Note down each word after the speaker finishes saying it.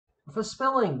For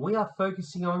spelling, we are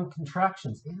focusing on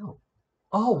contractions. Ew.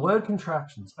 Oh, word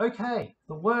contractions. Okay,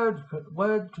 the word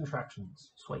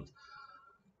contractions. Sweet.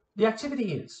 The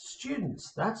activity is,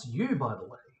 students, that's you, by the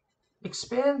way.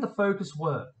 Expand the focus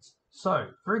words. So,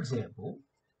 for example,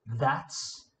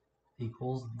 that's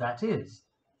equals that is.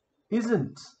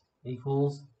 Isn't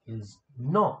equals is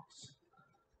not.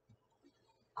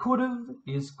 Could've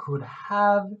is could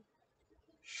have.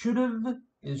 Should've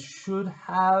is should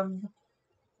have.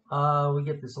 We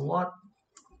get this a lot.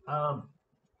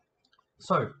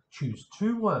 So choose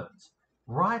two words.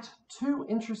 Write two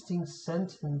interesting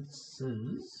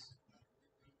sentences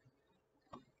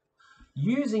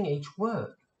using each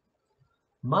word.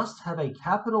 Must have a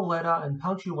capital letter and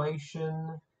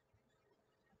punctuation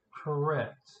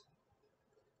correct.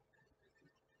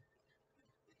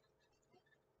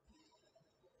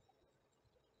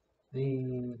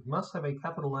 The must have a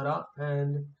capital letter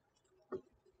and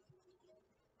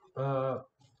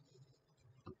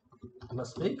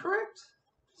must be correct.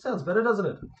 Sounds better, doesn't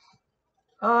it?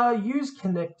 Use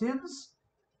connectives.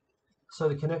 So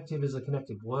the connective is a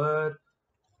connective word.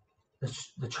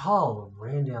 The child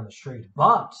ran down the street,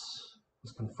 but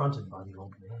was confronted by the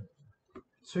old man.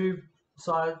 Two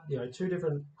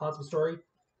different parts of the story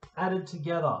added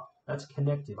together. That's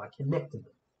connective. I connected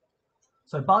them.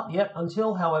 So, but, yet,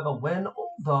 until, however, when,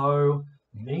 although,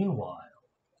 meanwhile,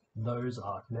 those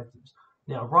are connectives.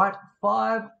 Now, write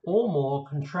 5 or more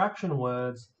contraction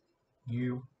words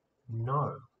you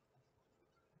know,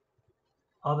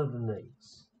 other than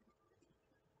these.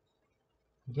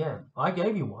 Again, I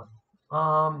gave you one.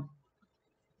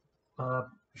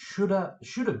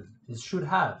 Should've is should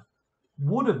have.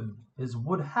 Would've is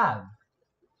would have.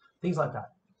 Things like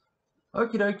that.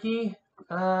 Okie dokie.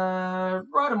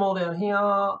 Write them all down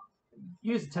here.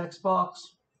 Use the text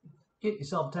box. Get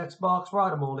yourself a text box.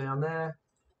 Write them all down there.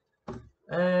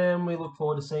 And we look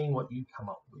forward to seeing what you come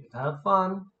up with. Have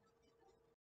fun.